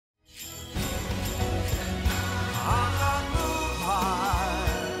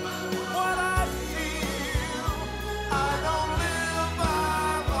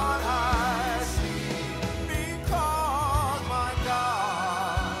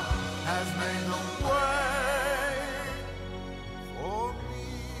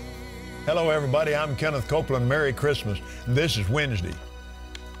Hello, everybody. I'm Kenneth Copeland. Merry Christmas. And this is Wednesday,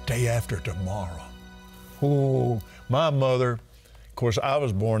 day after tomorrow. Oh, my mother, of course, I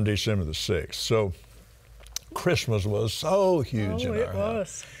was born December the 6th, so Christmas was so huge in our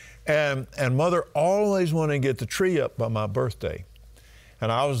house. And Mother always wanted to get the tree up by my birthday.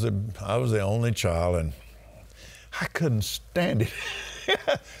 And I was the only child, and I couldn't stand it.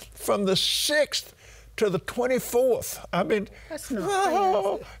 From the 6th to the 24th. I mean, that's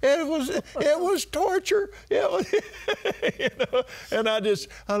not it was torture. It was, you know, and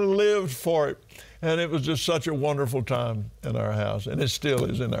I lived for it. And it was just such a wonderful time in our house, and it still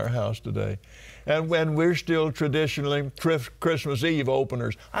is in our house today. And when we're still traditionally Christmas Eve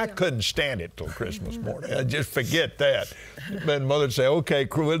openers, I couldn't stand it till Christmas morning. I just forget that. And Mother would say, okay,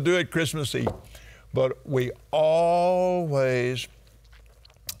 we'll do it Christmas Eve. But we always,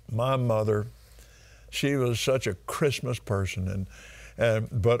 my mother, she was such a Christmas person,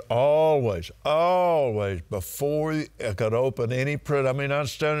 but always, before I could open any present, I mean, I'm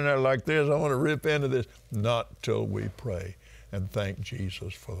standing there like this, I want to rip into this, not till we pray and thank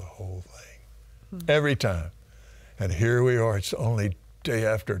Jesus for the whole thing. Every time. And here we are, it's only day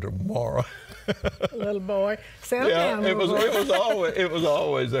after tomorrow. Little boy, settle down. It was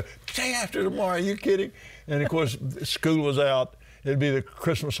always the day after tomorrow, are you kidding? And of course, school was out. It'd be the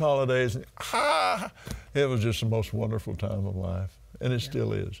Christmas holidays. And, it was just the most wonderful time of life, and it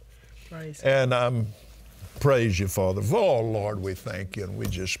still is. Praise and praise you, Father. Oh, Lord, we thank you, and we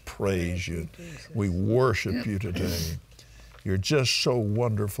just praise you. We worship you today. You're just so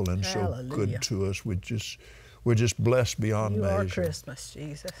wonderful and so good to us. We're just blessed beyond measure. You are Christmas,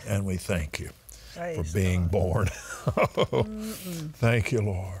 Jesus. And we thank you Praise for being born. Thank you,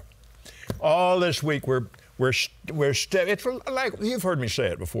 Lord. All this week it's like you've heard me say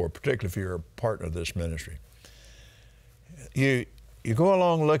it before, particularly if you're a partner of this ministry. You go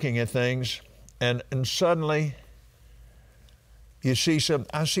along looking at things, and suddenly you see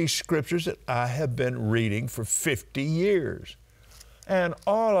I see scriptures that I have been reading for 50 years, and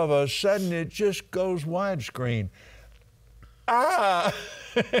all of a sudden it just goes widescreen.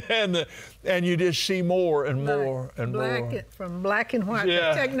 And you just see more and more and more. From black and white to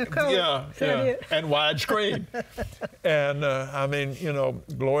Technicolor. And widescreen. And I mean, you know,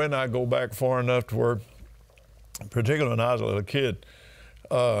 Gloria and I go back far enough to where, particularly when I was a little kid,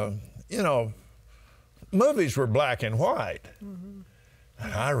 you know, movies were black and white. And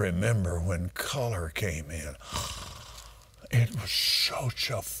I remember when color came in. It was such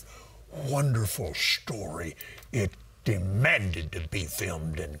a wonderful story. It demanded to be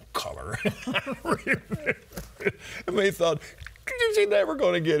filmed in color. And we thought, you're never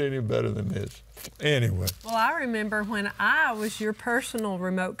going to get any better than this. Anyway. Well, I remember when I was your personal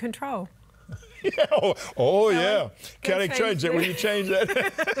remote control. Yeah. Oh yeah. Can I change that? Will you change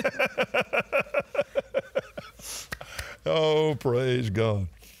that? Oh, praise God.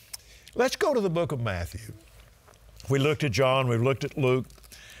 Let's go to the book of Matthew. We looked at John, we've looked at Luke.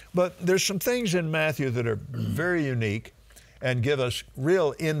 But there's some things in Matthew that are very unique and give us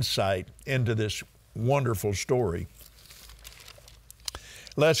real insight into this wonderful story.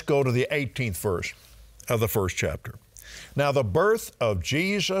 Let's go to the 18th verse of the first chapter. Now the birth of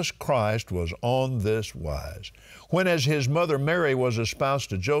Jesus Christ was on this wise. When as his mother Mary was espoused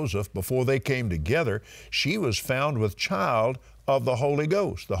to Joseph, before they came together, she was found with child of the Holy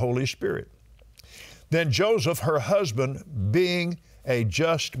Ghost, the Holy Spirit. Then Joseph, her husband, being a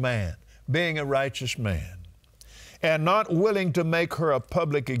just man, being a righteous man, and not willing to make her a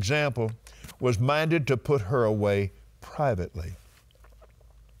public example, was minded to put her away privately.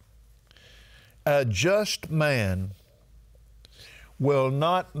 A just man will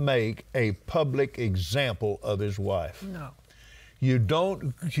not make a public example of his wife. No. You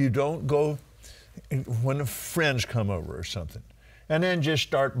don't go when friends come over or something, and then just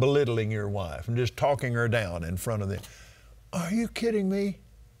start belittling your wife and just talking her down in front of them. Are you kidding me?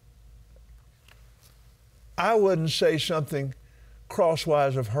 I wouldn't say something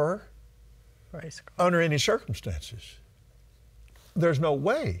crosswise of her under any circumstances. There's no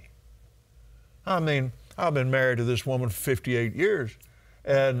way. I mean, I've been married to this woman for 58 years,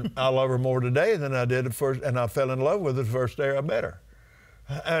 and I love her more today than I did at first, and I fell in love with her the first day I met her.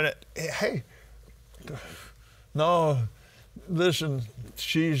 And hey, no, listen,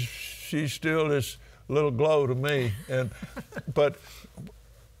 she's still this little glow to me, but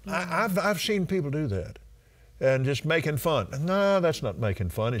I've seen people do that, and just making fun. No, that's not making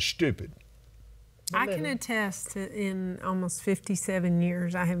fun. It's stupid. I can attest to, in almost 57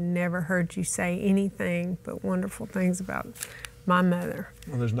 years, I have never heard you say anything but wonderful things about My mother.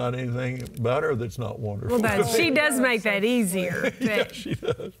 Well, there's not anything about her that's not wonderful. Well, she does make that easier. Yeah, she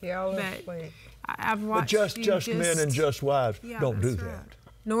does. Y'all are sweet. I've watched But just men and just wives don't do that's that. right.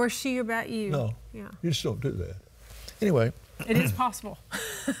 Nor is she about you. No. Yeah. You just don't do that. Anyway. It is possible.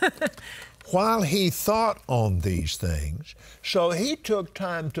 While he thought on these things, so he took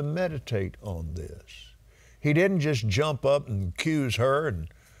time to meditate on this. He didn't just jump up and accuse her.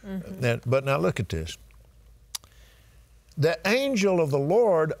 But now look at this. The angel of the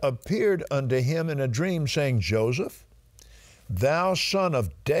Lord appeared unto him in a dream, saying, Joseph, thou son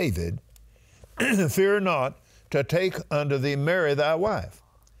of David, fear not to take unto thee Mary thy wife,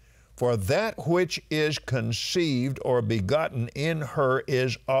 for that which is conceived or begotten in her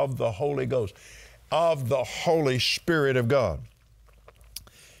is of the Holy Ghost, of the Holy Spirit of God.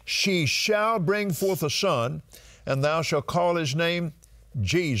 She shall bring forth a son, and thou shalt call his name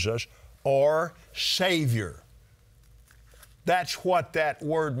Jesus, or Savior. That's what that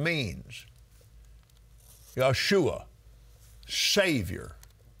word means. Yeshua, Savior,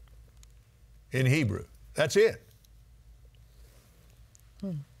 in Hebrew. That's it.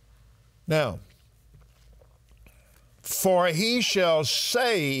 Now, for he shall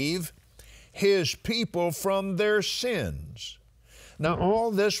save his people from their sins. Now,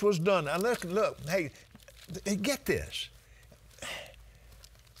 all this was done. Now, look, hey, get this.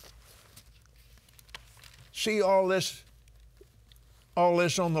 See all this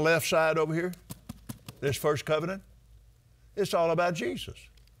on the left side over here? This first covenant? It's all about Jesus.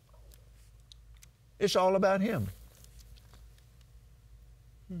 It's all about him.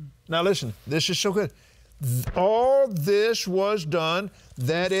 Now listen, this is so good. All this was done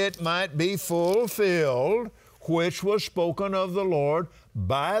that it might be fulfilled, which was spoken of the Lord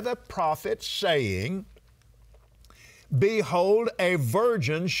by the prophet, saying, Behold, a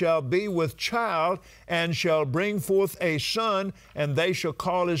virgin shall be with child, and shall bring forth a son, and they shall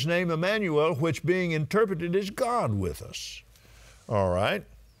call his name Emmanuel, which being interpreted is God with us. All right.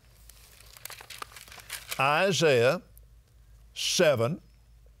 Isaiah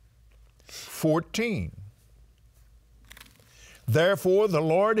 7:14. Therefore the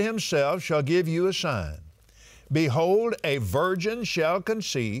Lord himself shall give you a sign. Behold, a virgin shall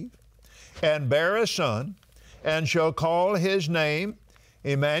conceive, and bear a son, and shall call his name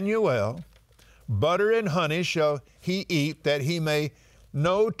Emmanuel. Butter and honey shall he eat, that he may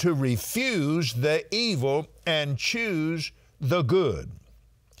know to refuse the evil and choose the good.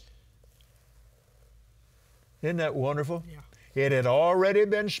 Isn't that wonderful? Yeah. It had already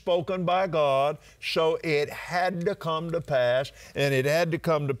been spoken by God, so it had to come to pass, and it had to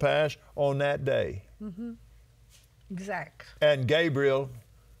come to pass on that day. Mm-hmm. Exact. And Gabriel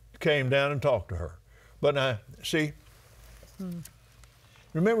came down and talked to her. But now, see,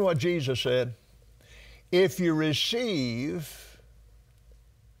 remember what Jesus said? If you receive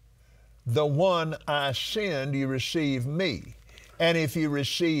the one I send, you receive me. And if you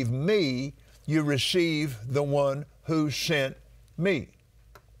receive me, you receive the one who sent me.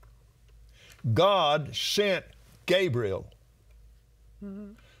 God sent Gabriel.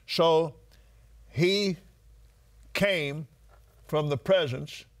 Mm-hmm. So he came from the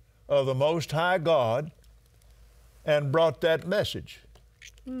presence of the Most High God and brought that message.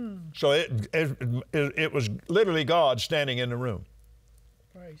 So it was literally God standing in the room.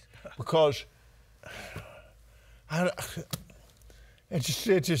 Praise God. Because it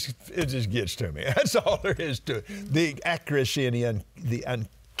just gets to me. That's all there is to it. The accuracy and the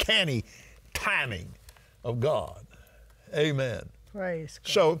uncanny timing of God. Amen. Praise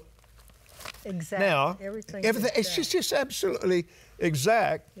God. So exact. now, everything it's just absolutely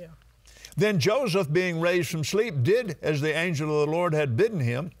exact. Yeah. Then Joseph, being raised from sleep, did as the angel of the Lord had bidden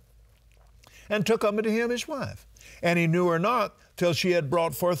him, and took unto him his wife. And he knew her not till she had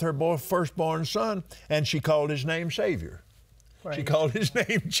brought forth her firstborn son, and she called his name Savior. Right. She called his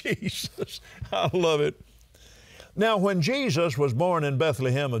name Jesus. I love it. Now, when Jesus was born in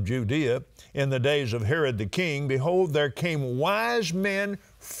Bethlehem of Judea, in the days of Herod the king, behold, there came wise men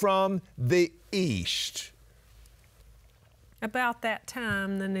from the east. About that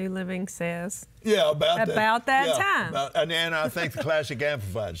time, the New Living says. Yeah, about that time. And I think the Classic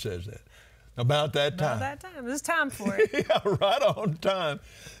Amplified says that. About that time. About that time. It was time for it. Yeah, right on time.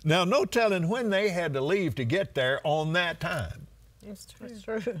 Now, no telling when they had to leave to get there on that time. It's true. It's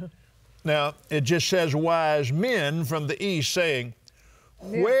true. Now, it just says wise men from the east, saying,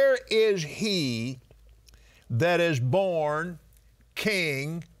 Where is he that is born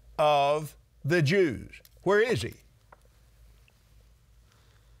King of the Jews? Where is he?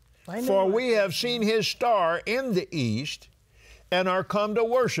 For we have seen his star in the east and are come to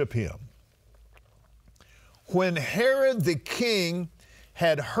worship him. When Herod the king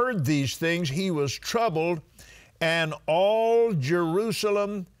had heard these things, he was troubled, and all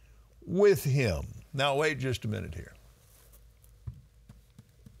Jerusalem with him. Now, wait just a minute here.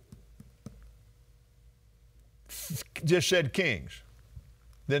 Just said kings,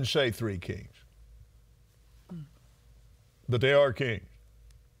 didn't say 3 kings. But they are kings.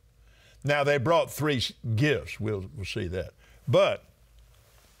 Now, they brought 3 gifts. We'll see that. But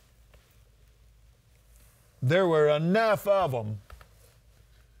there were enough of them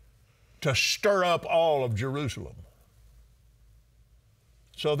to stir up all of Jerusalem.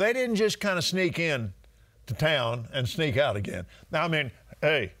 So they didn't just kind of sneak in to town and sneak out again. Now, I mean,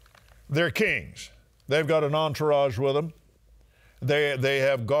 hey, they're kings. They've got an entourage with them. They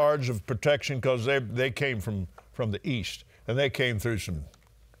have guards of protection because they came from the east, and they came through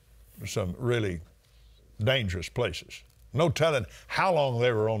some really dangerous places. No telling how long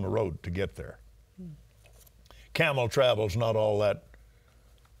they were on the road to get there. Camel travel's not all that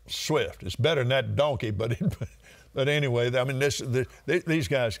swift. It's better than that donkey, but anyway, I mean, these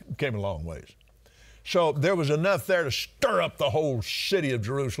guys came a long ways. So there was enough there to stir up the whole city of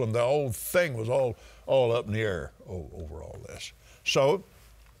Jerusalem. The whole thing was all up in the air over all this. So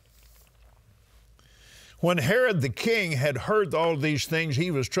when Herod the king had heard all these things,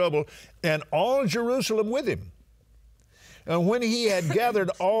 he was troubled, and all Jerusalem with him. And when he had gathered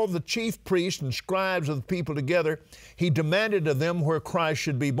all the chief priests and scribes of the people together, he demanded of them where Christ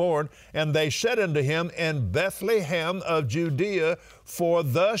should be born. And they said unto him, In Bethlehem of Judea, for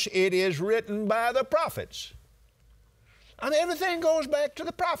thus it is written by the prophets. I mean, everything goes back to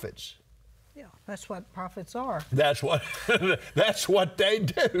the prophets. Yeah, that's what prophets are. That's what, that's what they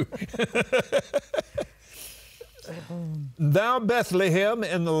do. Thou, Bethlehem,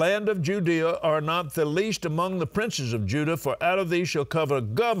 in the land of Judea, art not the least among the princes of Judah, for out of thee shall come a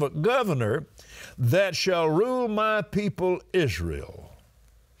governor that shall rule my people Israel.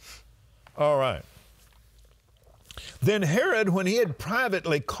 All right. Then Herod, when he had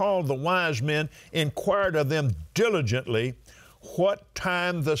privately called the wise men, inquired of them diligently what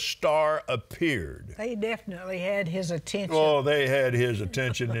time the star appeared. They definitely had his attention. Oh, they had his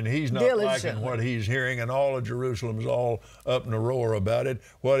attention, and he's not liking what he's hearing, and all of Jerusalem's all up in a roar about it.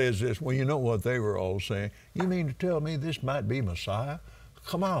 What is this? Well, you know what they were all saying. You mean to tell me this might be Messiah?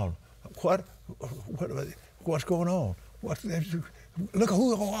 Come on. What's going on? Look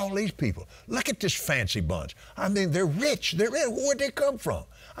who are all these people. Look at this fancy bunch. I mean, they're rich. Where'd they come from?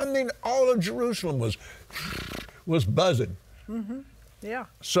 I mean, all of Jerusalem was buzzing. Mm-hmm. Yeah.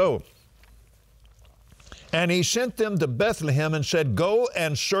 So, and he sent them to Bethlehem and said, Go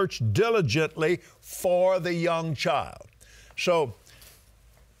and search diligently for the young child. So,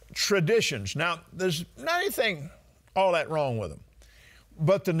 traditions. Now, there's not anything all that wrong with them.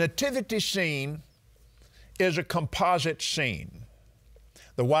 But the nativity scene is a composite scene.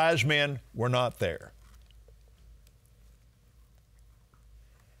 The wise men were not there.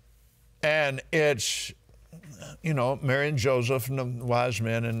 And it's, you know, Mary and Joseph and the wise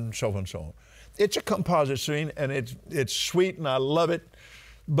men and so on and so on. It's a composite scene, and it's sweet, and I love it,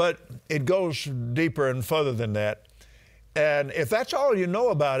 but it goes deeper and further than that. And if that's all you know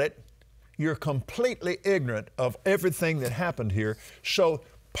about it, you're completely ignorant of everything that happened here. So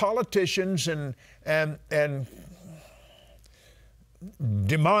politicians and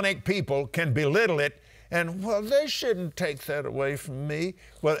demonic people can belittle it, and, well, they shouldn't take that away from me.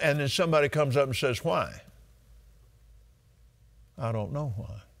 Well, and then somebody comes up and says, why? I don't know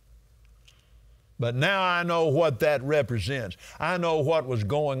why. But now I know what that represents. I know what was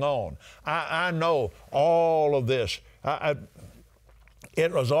going on. I know all of this.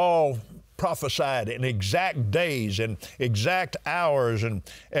 It was all prophesied in exact days and exact hours, and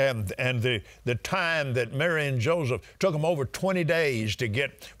the time that Mary and Joseph took them over 20 days to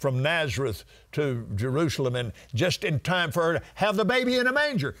get from Nazareth to Jerusalem, and just in time for her to have the baby in a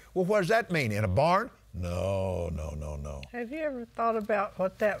manger. Well, what does that mean? In a barn? No. Have you ever thought about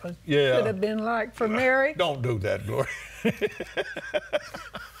what that could have been like for Mary? Don't do that, Gloria.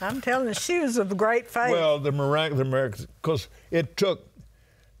 I'm telling you, she was of great faith. Well, the miraculous, because it took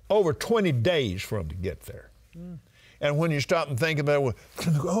over 20 days for them to get there. Mm. And when you stop and think about it,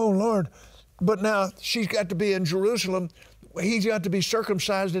 oh, Lord, but now she's got to be in Jerusalem. He's got to be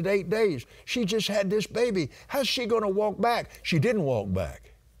circumcised at 8 days. She just had this baby. How's she going to walk back? She didn't walk back.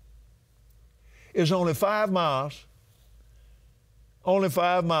 It's only 5 miles. Only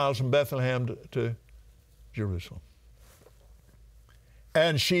 5 miles from Bethlehem to Jerusalem.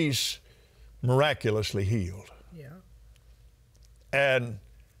 And she's miraculously healed. Yeah. And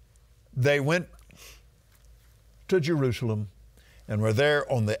they went to Jerusalem and were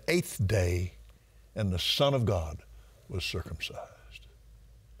there on the 8th day and the Son of God was circumcised.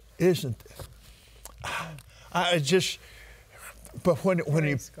 Isn't it? But when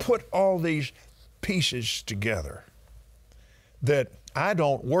you put all these pieces together, that I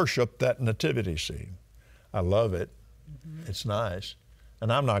don't worship that nativity scene. I love it. Mm-hmm. It's nice.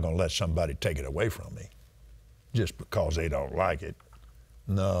 And I'm not going to let somebody take it away from me just because they don't like it.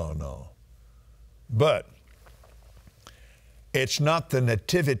 No. But it's not the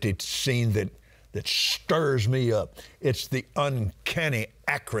nativity scene that stirs me up. It's the uncanny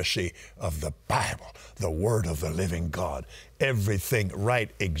accuracy of the Bible, the Word of the living God. Everything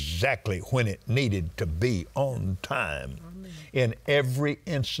right exactly when it needed to be on time. Amen. In every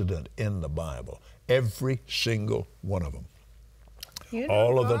incident in the Bible, every single one of them. You know,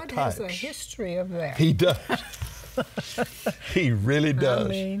 all of God the types. has a history of that. He does. He really does. I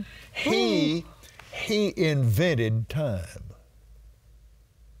mean, he invented time.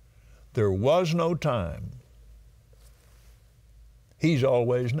 There was no time. He's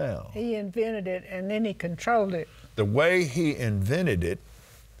always now. He invented it and then he controlled it. The way he invented it,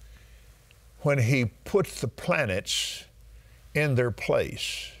 when he put the planets in their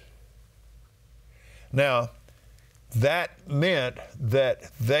place. Now, that meant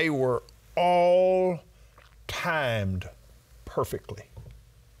that they were all timed perfectly.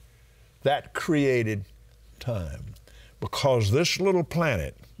 That created time. Because this little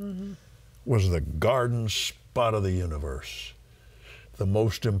planet was the garden spot of the universe, the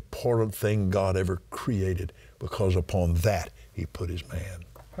most important thing God ever created, because upon that he put his man.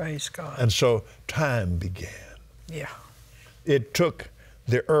 Praise God. And so time began. Yeah. It took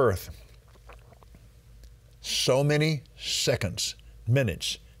the earth so many seconds,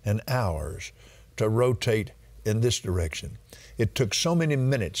 minutes, and hours to rotate in this direction. It took so many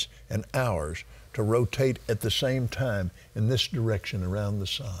minutes and hours to rotate at the same time in this direction around the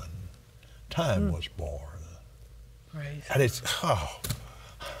sun. Time was born. Praise and it's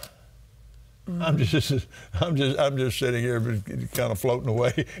I'm just sitting here kind of floating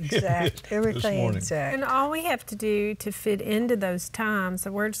away. Exact. Everything exact. And all we have to do to fit into those times,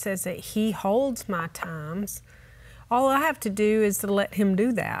 the Word says that He holds my times. All I have to do is to let Him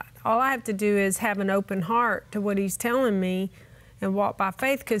do that. All I have to do is have an open heart to what He's telling me and walk by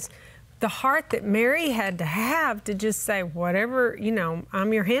faith, because the heart that Mary had to have to just say, whatever,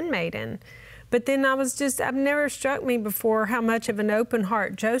 I'm your handmaiden. But then I've never struck me before how much of an open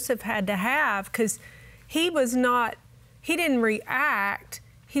heart Joseph had to have, because he didn't react,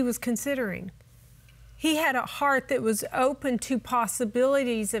 he was considering. He had a heart that was open to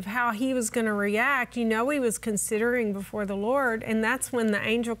possibilities of how he was going to react. He was considering before the Lord, and that's when the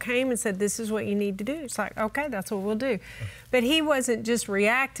angel came and said, this is what you need to do. It's like, okay, that's what we'll do. But he wasn't just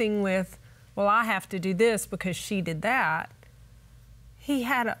reacting with, well, I have to do this because she did that. He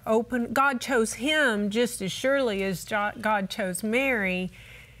had an open, God chose him just as surely as God chose Mary.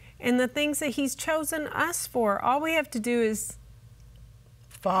 And the things that He's chosen us for, all we have to do is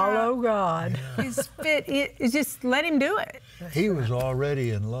follow God. Just let Him do it. He was already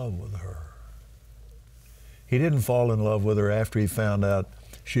in love with her. He didn't fall in love with her after he found out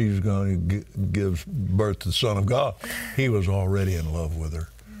she was going to give birth to the Son of God. He was already in love with her.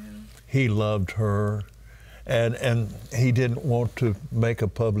 Yeah. He loved her. And he didn't want to make a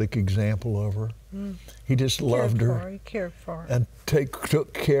public example of her. He just loved her. He cared for her. And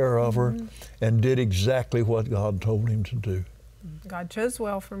took care of her and did exactly what God told him to do. God chose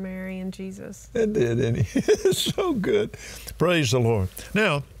well for Mary and Jesus. It did, and it's so good. Praise the Lord.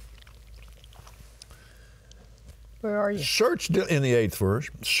 Now, where are you? In the 8th verse,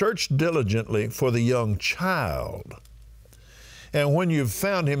 search diligently for the young child. And when you've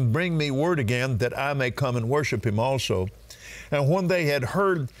found him, bring me word again that I may come and worship him also. And when they had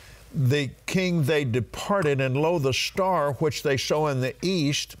heard the king, they departed, and lo, the star which they saw in the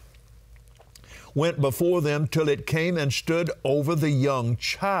east went before them till it came and stood over the young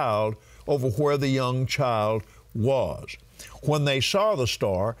child, over where the young child was. When they saw the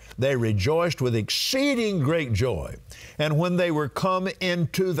star, they rejoiced with exceeding great joy. And when they were come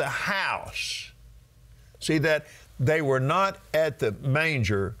into the house, see that they were not at the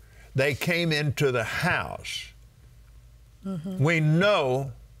manger, they came into the house. We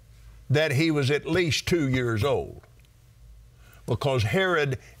know that he was at least 2 years old, because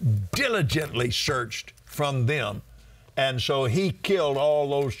Herod diligently searched from them. And so he killed all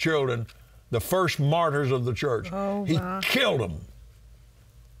those children, the first martyrs of the church. Oh, he killed them.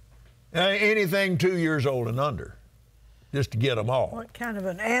 Anything 2 years old and under, just to get them all. What kind of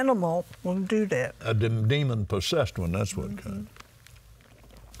an animal will do that? A demon-possessed one, that's what kind.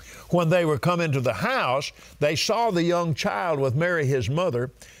 When they were come into the house, they saw the young child with Mary his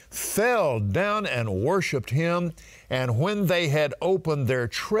mother, fell down and worshiped him. And when they had opened their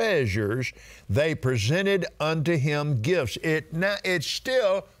treasures, they presented unto him gifts. It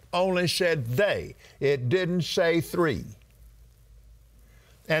still only said they. It didn't say three.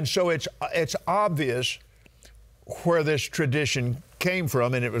 And so it's obvious where this tradition came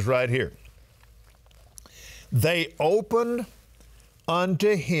from, and it was right here. They opened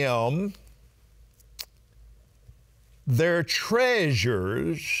unto him their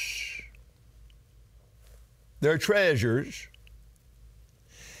treasures.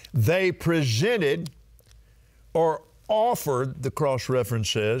 They presented or offered, the cross-reference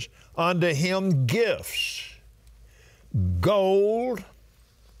says, unto him gifts, gold,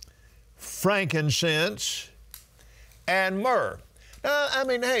 frankincense, and myrrh. Now,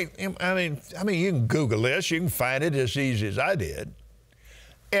 you can Google this. You can find it as easy as I did.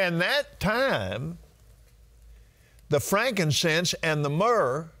 In that time, the frankincense and the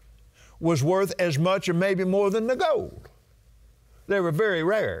myrrh was worth as much or maybe more than the gold. They were very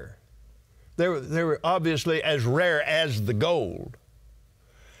rare. They were obviously as rare as the gold.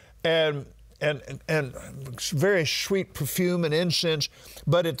 And very sweet perfume and incense,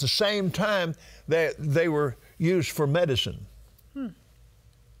 but at the same time, they were used for medicine.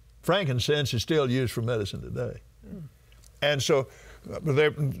 Frankincense is still used for medicine today. And so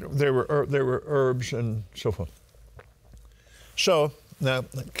there were herbs and so forth. So now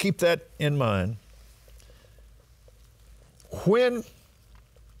keep that in mind.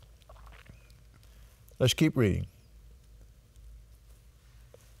 Let's keep reading.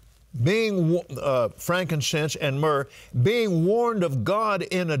 Being frankincense and myrrh, being warned of God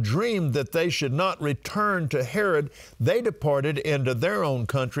in a dream that they should not return to Herod, they departed into their own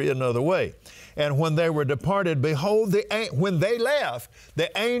country another way. And when they were departed, behold, when they left,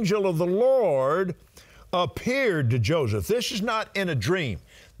 the angel of the Lord appeared to Joseph. This is not in a dream.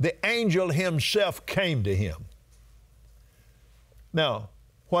 The angel himself came to him. Now,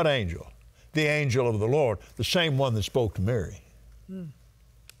 what angel? The angel of the Lord, the same one that spoke to Mary.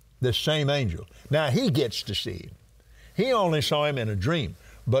 This same angel. Now, he gets to see him. He only saw him in a dream,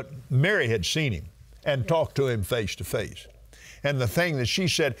 but Mary had seen him and talked to him face to face. And the thing that she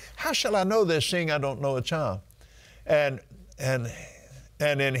said, how shall I know this, seeing I don't know a child? And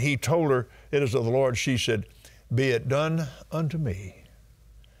then he told her, it is of the Lord. She said, be it done unto me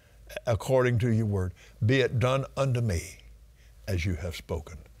according to your word. Be it done unto me as you have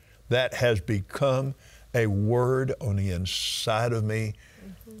spoken. That has become a word on the inside of me.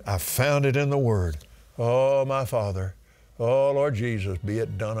 I found it in the Word. Oh, my Father, oh, Lord Jesus, be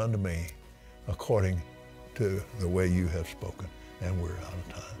it done unto me according to the way you have spoken. And we're out of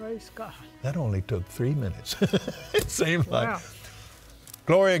time. Praise God. That only took 3 minutes. It seemed like. Wow.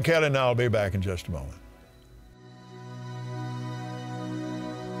 Gloria and Kellie and I will be back in just a moment.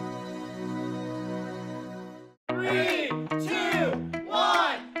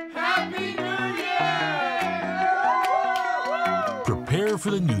 Prepare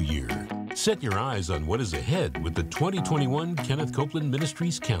for the new year. Set your eyes on what is ahead with the 2021 Kenneth Copeland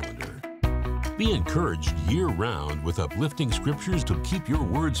Ministries calendar. Be encouraged year-round with uplifting scriptures to keep your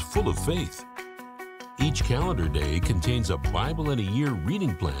words full of faith. Each calendar day contains a Bible in a Year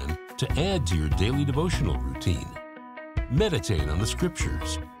reading plan to add to your daily devotional routine. Meditate on the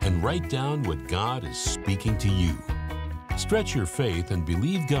scriptures and write down what God is speaking to you. Stretch your faith and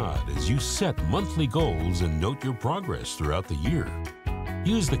believe God as you set monthly goals and note your progress throughout the year.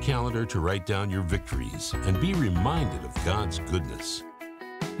 Use the calendar to write down your victories and be reminded of God's goodness.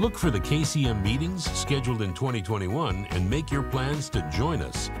 Look for the KCM meetings scheduled in 2021 and make your plans to join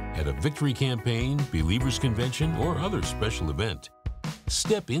us at a victory campaign, believers convention, or other special event.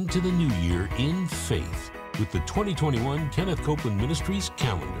 Step into the new year in faith with the 2021 Kenneth Copeland Ministries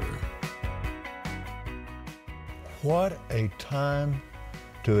calendar. What a time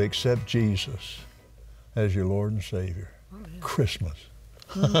to accept Jesus as your Lord and Savior. Amen. Christmas.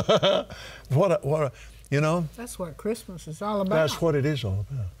 You know? That's what Christmas is all about. That's what it is all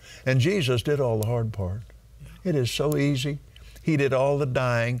about. And Jesus did all the hard part. It is so easy. He did all the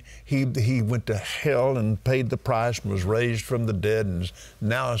dying. He went to hell and paid the price and was raised from the dead and is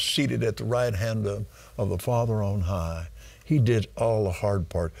now seated at the right hand of the Father on high. He did all the hard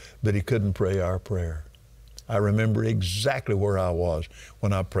part, but he couldn't pray our prayer. I remember exactly where I was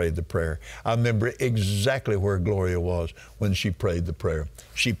when I prayed the prayer. I remember exactly where Gloria was when she prayed the prayer.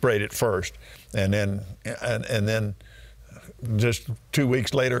 She prayed it first, and then just 2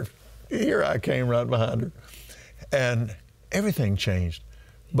 weeks later, here I came right behind her. And everything changed.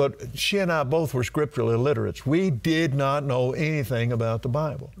 But she and I both were scriptural illiterates. We did not know anything about the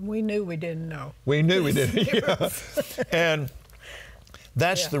Bible. We knew we didn't know. We knew we didn't. Yeah. And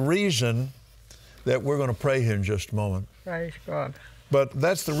that's the reason that we're going to pray here in just a moment. Praise God. But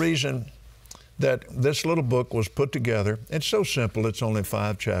that's the reason that this little book was put together. It's so simple. It's only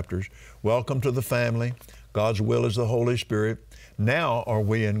 5 chapters. Welcome to the family. God's will is the Holy Spirit. Now are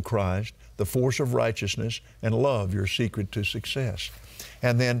we in Christ, the force of righteousness, and love, your secret to success.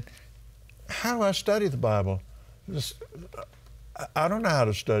 And then, how do I study the Bible? I don't know how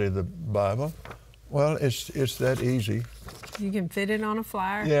to study the Bible. Well, it's that easy. You can fit it on a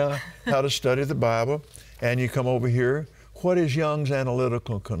flyer. Yeah, how to study the Bible. And you come over here. What is Young's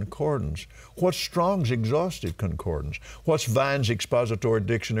Analytical Concordance? What's Strong's Exhaustive Concordance? What's Vine's Expository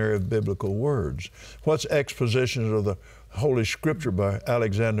Dictionary of Biblical Words? What's Expositions of the Holy Scripture by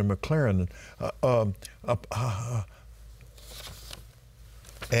Alexander McLaren?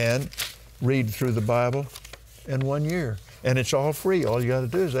 And read through the Bible in 1 year. And it's all free. All you got to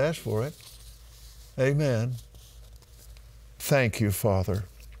do is ask for it. Amen. Thank you, Father.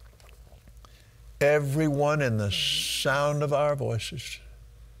 Everyone in the sound of our voices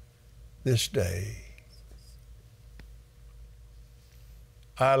this day,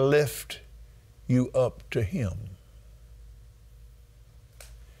 I lift you up to Him.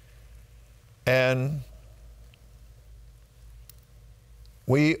 And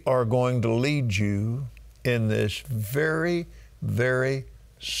we are going to lead you in this very, very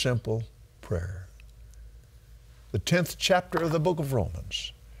simple prayer. The 10th chapter of the book of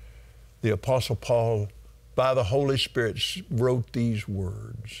Romans, the Apostle Paul, by the Holy Spirit, wrote these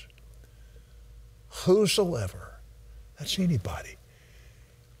words. Whosoever, that's anybody,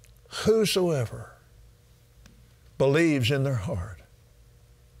 whosoever believes in their heart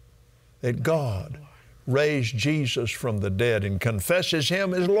that God raised Jesus from the dead and confesses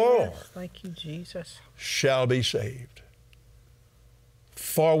Him as Lord, Yes, thank you, Jesus, shall be saved.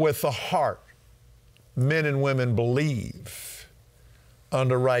 For with the heart men and women believe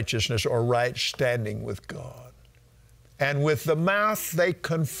unto righteousness or right standing with God. And with the mouth they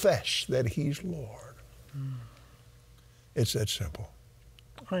confess that He's Lord. It's that simple.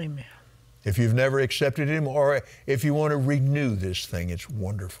 Amen. If you've never accepted Him, or if you want to renew this thing, it's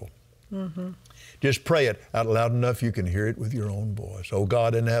wonderful. Mm-hmm. Just pray it out loud enough you can hear it with your own voice. Oh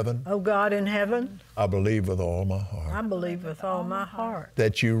God in heaven. Oh God in heaven. I believe with all my heart. I believe with all my heart.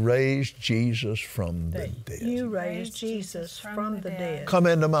 That you raised Jesus from the dead. You raised Jesus from the dead. Come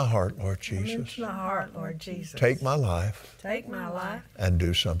into my heart, Lord Jesus. Come into my heart, Lord Jesus. Take my life. Take my life. And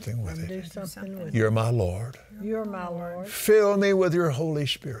do something with And it. do something with it. You're my Lord. You're my Lord. Fill me with your Holy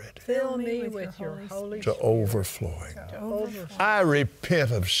Spirit. Fill me with your Holy to Spirit. Overflowing. To overflowing. I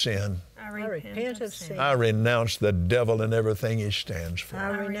repent of sin. I repent of sin. I renounce the devil and everything he stands for. I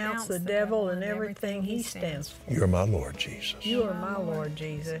renounce the devil and everything he stands for. You're my Lord Jesus. You are my Lord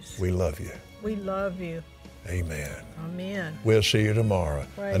Jesus. We love you. We love you. Amen. Amen. We'll see you tomorrow.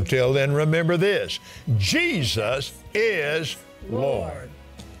 Praise Until then, remember this. Jesus is Lord.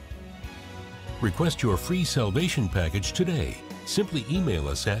 Request your free salvation package today. Simply email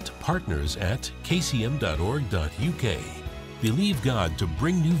us at partners@kcm.org.uk. Believe God to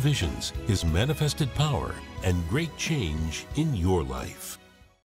bring new visions, His manifested power, and great change in your life.